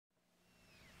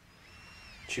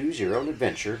Choose Your Own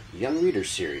Adventure Young Readers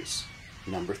Series,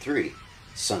 Number 3,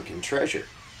 Sunken Treasure,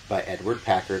 by Edward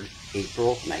Packard,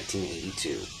 April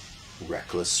 1982.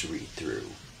 Reckless Read-Through.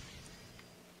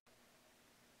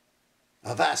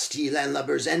 Avast ye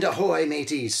landlubbers, and ahoy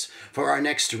mateys, for our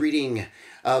next reading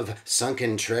of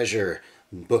Sunken Treasure,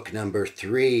 book number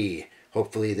 3.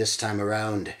 Hopefully this time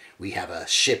around we have a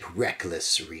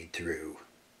shipwreckless read-through.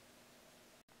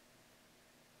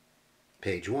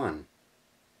 Page 1.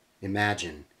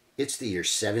 Imagine, it's the year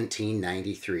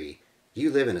 1793.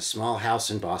 You live in a small house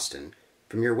in Boston.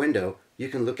 From your window, you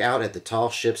can look out at the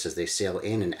tall ships as they sail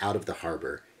in and out of the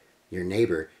harbor. Your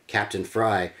neighbor, Captain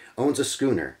Fry, owns a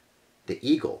schooner, the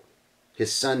Eagle.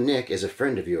 His son Nick is a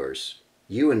friend of yours.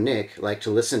 You and Nick like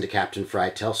to listen to Captain Fry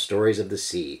tell stories of the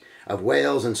sea, of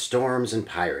whales and storms and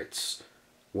pirates.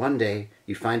 One day,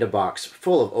 you find a box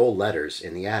full of old letters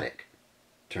in the attic.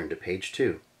 Turn to page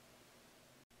 2.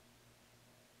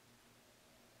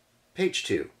 Page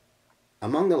 2.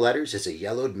 Among the letters is a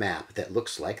yellowed map that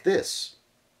looks like this.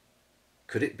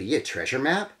 Could it be a treasure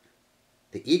map?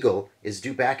 The Eagle is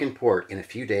due back in port in a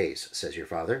few days, says your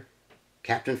father.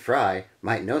 Captain Fry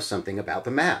might know something about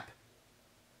the map.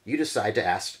 You decide to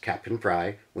ask Captain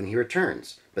Fry when he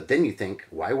returns, but then you think,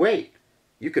 why wait?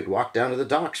 You could walk down to the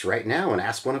docks right now and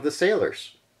ask one of the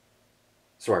sailors.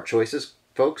 So our choices,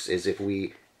 folks, is if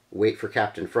we wait for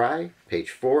Captain Fry, page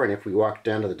 4, and if we walk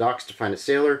down to the docks to find a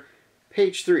sailor,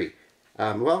 page 3.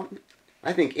 Well,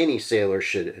 I think any sailor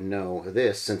should know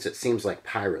this since it seems like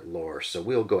pirate lore, so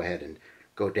we'll go ahead and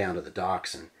go down to the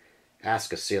docks and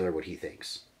ask a sailor what he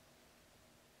thinks.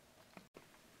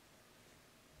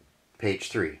 Page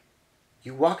 3.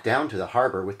 You walk down to the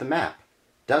harbor with the map.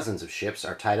 Dozens of ships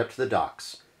are tied up to the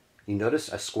docks. You notice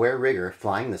a square rigger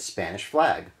flying the Spanish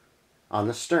flag. On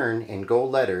the stern, in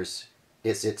gold letters,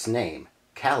 is its name,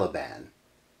 Caliban.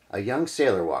 A young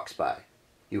sailor walks by.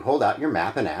 You hold out your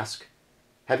map and ask,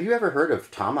 "Have you ever heard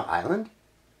of Tama Island?"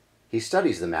 He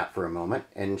studies the map for a moment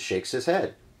and shakes his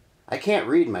head. "I can't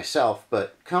read myself,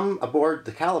 but come aboard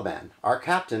the Caliban. Our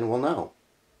captain will know."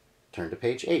 Turn to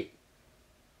page 8.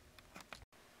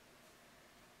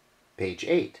 Page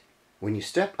 8. When you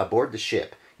step aboard the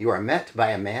ship, you are met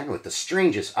by a man with the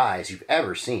strangest eyes you've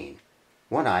ever seen.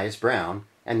 One eye is brown,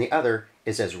 and the other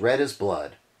is as red as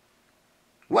blood.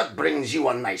 "What brings you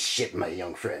on my ship, my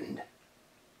young friend?"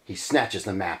 He snatches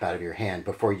the map out of your hand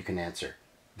before you can answer.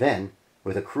 Then,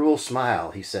 with a cruel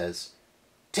smile, he says,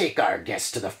 "Take our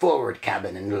guest to the forward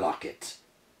cabin and lock it."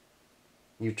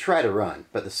 You try to run,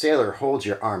 but the sailor holds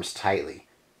your arms tightly.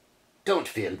 "Don't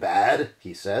feel bad,"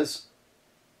 he says.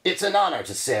 "It's an honor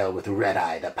to sail with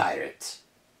Red-Eye the pirate."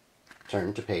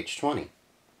 Turn to page 20.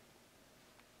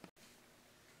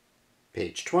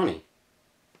 Page 20.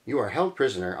 You are held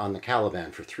prisoner on the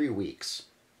Caliban for 3 weeks.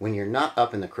 When you're not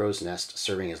up in the crow's nest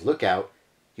serving as lookout,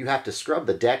 you have to scrub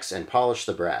the decks and polish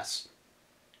the brass.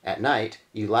 At night,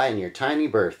 you lie in your tiny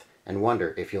berth and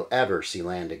wonder if you'll ever see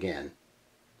land again.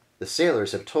 The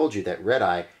sailors have told you that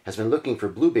Red-Eye has been looking for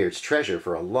Bluebeard's treasure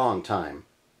for a long time,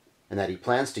 and that he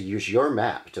plans to use your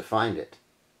map to find it.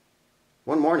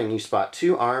 One morning you spot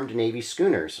 2 armed Navy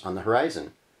schooners on the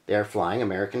horizon. They are flying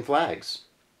American flags.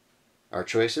 Our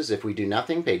choices, if we do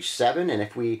nothing, page 7, and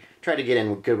if we try to get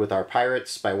in good with our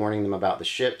pirates by warning them about the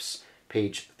ships,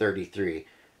 page 33.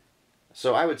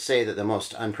 So I would say that the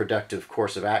most unproductive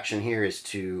course of action here is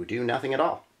to do nothing at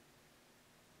all.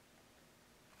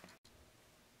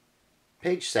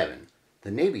 Page 7.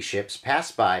 The Navy ships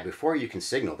pass by before you can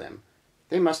signal them.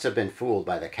 They must have been fooled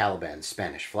by the Caliban's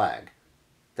Spanish flag.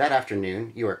 That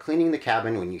afternoon, you are cleaning the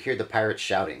cabin when you hear the pirates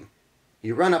shouting.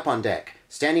 You run up on deck.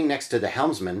 Standing next to the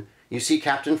helmsman, you see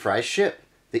Captain Fry's ship,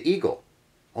 the Eagle,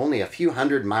 only a few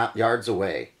hundred yards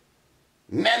away.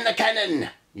 "Man the cannon!"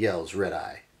 yells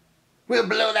Red-Eye. "We'll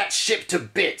blow that ship to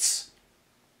bits!"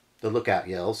 The lookout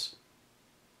yells,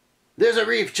 "There's a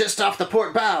reef just off the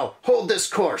port bow! Hold this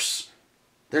course!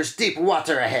 There's deep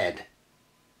water ahead!"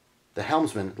 The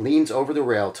helmsman leans over the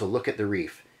rail to look at the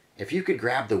reef. If you could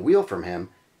grab the wheel from him,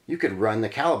 you could run the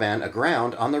Caliban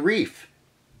aground on the reef.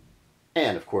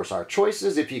 And, of course, our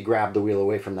choices, if you grab the wheel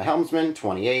away from the helmsman,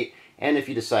 28, and if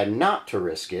you decide not to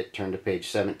risk it, turn to page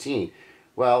 17.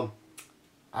 Well,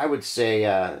 I would say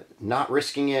not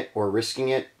risking it or risking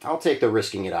it. I'll take the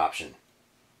risking it option.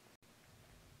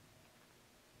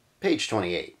 Page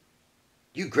 28.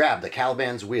 You grab the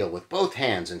Caliban's wheel with both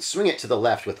hands and swing it to the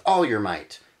left with all your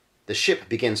might. The ship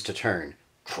begins to turn.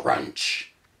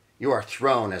 Crunch! You are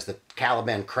thrown as the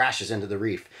Caliban crashes into the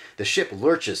reef. The ship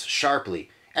lurches sharply.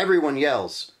 Everyone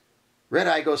yells.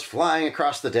 Red-Eye goes flying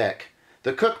across the deck.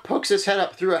 The cook pokes his head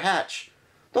up through a hatch.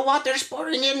 "The water's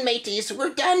pouring in, mateys.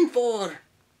 We're done for."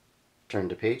 Turn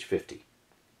to page 50.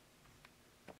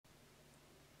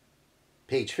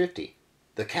 Page 50.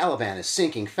 The Caliban is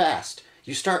sinking fast.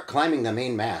 You start climbing the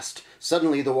main mast.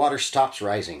 Suddenly the water stops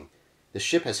rising. The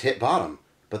ship has hit bottom,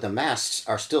 but the masts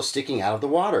are still sticking out of the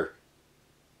water.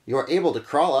 You are able to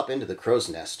crawl up into the crow's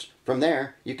nest. From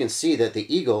there, you can see that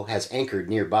the Eagle has anchored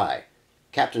nearby.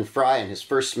 Captain Fry and his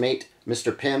first mate,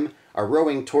 Mr. Pym, are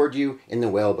rowing toward you in the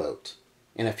whaleboat.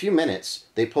 In a few minutes,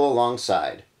 they pull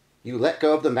alongside. You let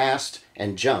go of the mast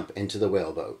and jump into the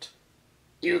whaleboat.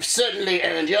 "You've certainly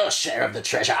earned your share of the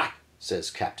treasure," says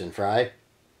Captain Fry.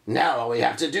 "Now all we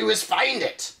have to do is find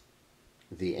it."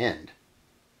 The end.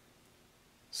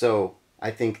 So,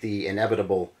 I think the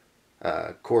inevitable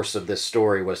course of this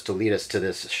story was to lead us to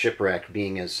this shipwreck,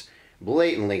 being as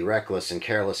blatantly reckless and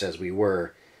careless as we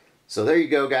were. So there you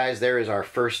go, guys. There is our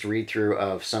first read-through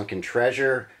of Sunken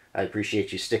Treasure. I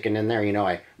appreciate you sticking in there. You know,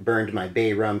 I burned my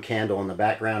bay rum candle in the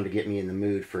background to get me in the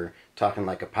mood for talking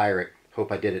like a pirate. Hope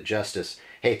I did it justice.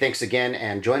 Hey, thanks again,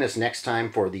 and join us next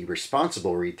time for the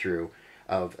responsible read-through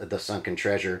of The Sunken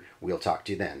Treasure. We'll talk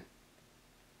to you then.